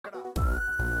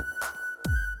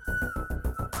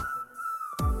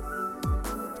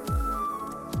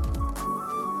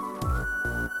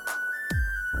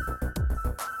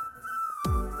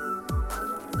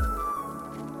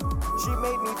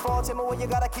me fall. Tell me what you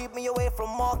gotta keep me away from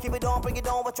more. Keep it on, bring it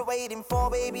on, what you waiting for?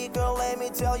 Baby girl, let me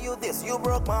tell you this, you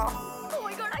broke my heart. Oh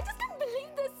my god, I just can't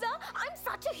believe this, sir. I'm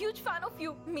such a huge fan of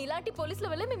you. మీలాంటి పోలీసుల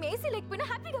వల్ల మేము AC లేకపోయినా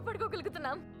హ్యాపీగా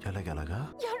పడుకోగలుగుతున్నాం. ఎలాగా?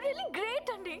 You're really great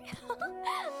అండి.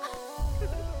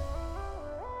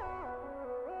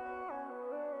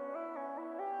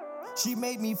 She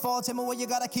made me fall. Tell me what you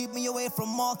gotta keep me away from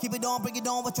more. Keep it on, bring it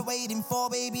on, what you waiting for?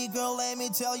 Baby girl, let me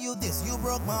tell you this, you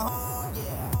broke my heart.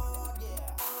 Yeah.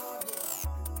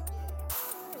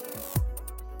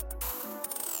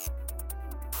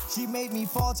 She made me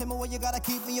fall. Tell me what you gotta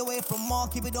keep me away from more.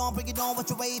 Keep it on, bring it on, what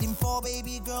you waiting for?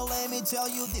 Baby girl, let me tell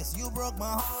you this, you broke my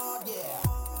heart. Yeah.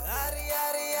 Ari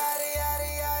ari ari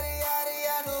ari ari ari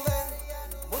anuve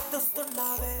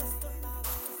muttustundave.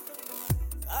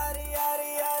 Ari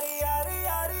ari ari ari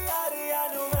ari ari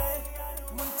anuve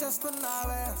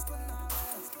munchestundave.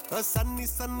 Sunny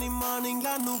Sunny morning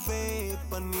లా నువ్వే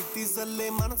పన్నీటి Salle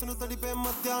మనసును తడిపే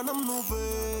మధ్యాహ్నం నువ్వే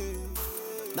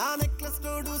నా necklace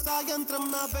తోడు సాయంత్రం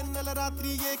నా వెన్నెల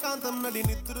రాత్రి ఏకాంతం నడి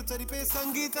నిద్దురు చరిపే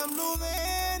సంగీతం నువ్వే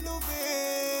నువ్వే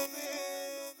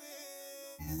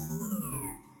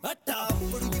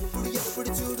అప్పుడు ఇప్పుడు ఎప్పుడు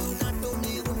చూడు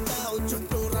నాతోనే ఉంటావు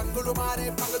చుట్టూ రంగులు మారే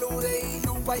పగలూరే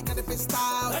నువ్వై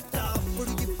కనిపిస్తావు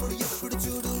అప్పుడు ఇప్పుడు ఎప్పుడు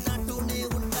చూడు నాతోనే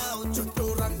ఉంటావు చుట్టూ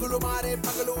రంగులు మారే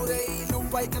పగలూరే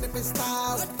నువ్వై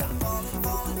కనిపిస్తావు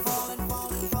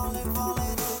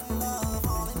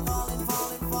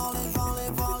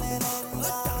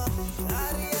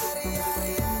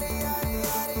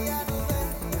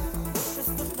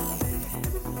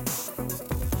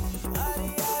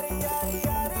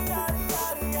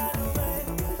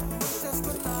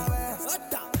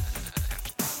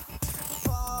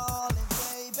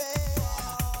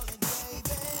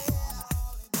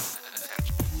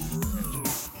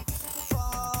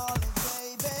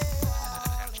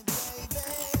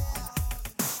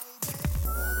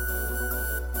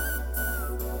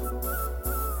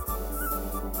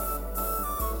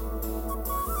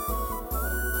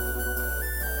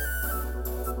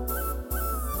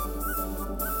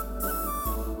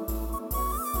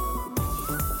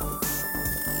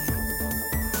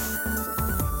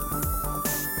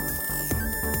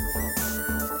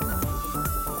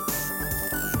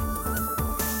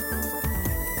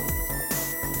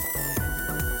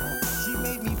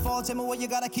Tell me what you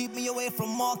gotta keep me away from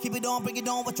more. Keep it on, bring it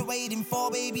on, what you waiting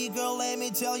for? Baby girl, let me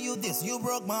tell you this, you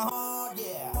broke my heart,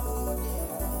 yeah.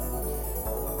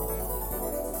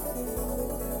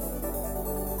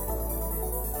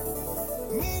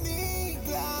 Mini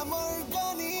glamour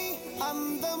gani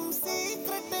andam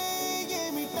secret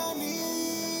emitani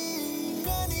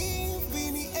gani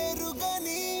vini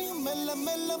erugani mella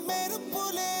mella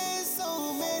merupule so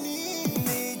many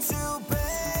need to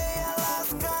pay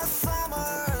Alaska summer.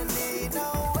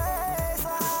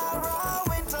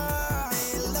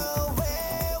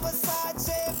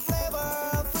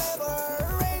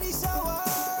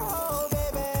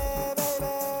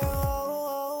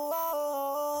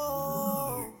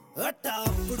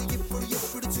 అప్పుడు ఇప్పుడు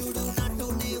ఎప్పుడు చూడు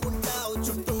నాతోనే ఉంటావు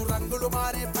చుట్టూ రంగులు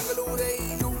మారే పగలూరే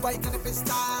నువ్వై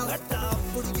కనిపిస్తావు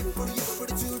అప్పుడు ఇప్పుడు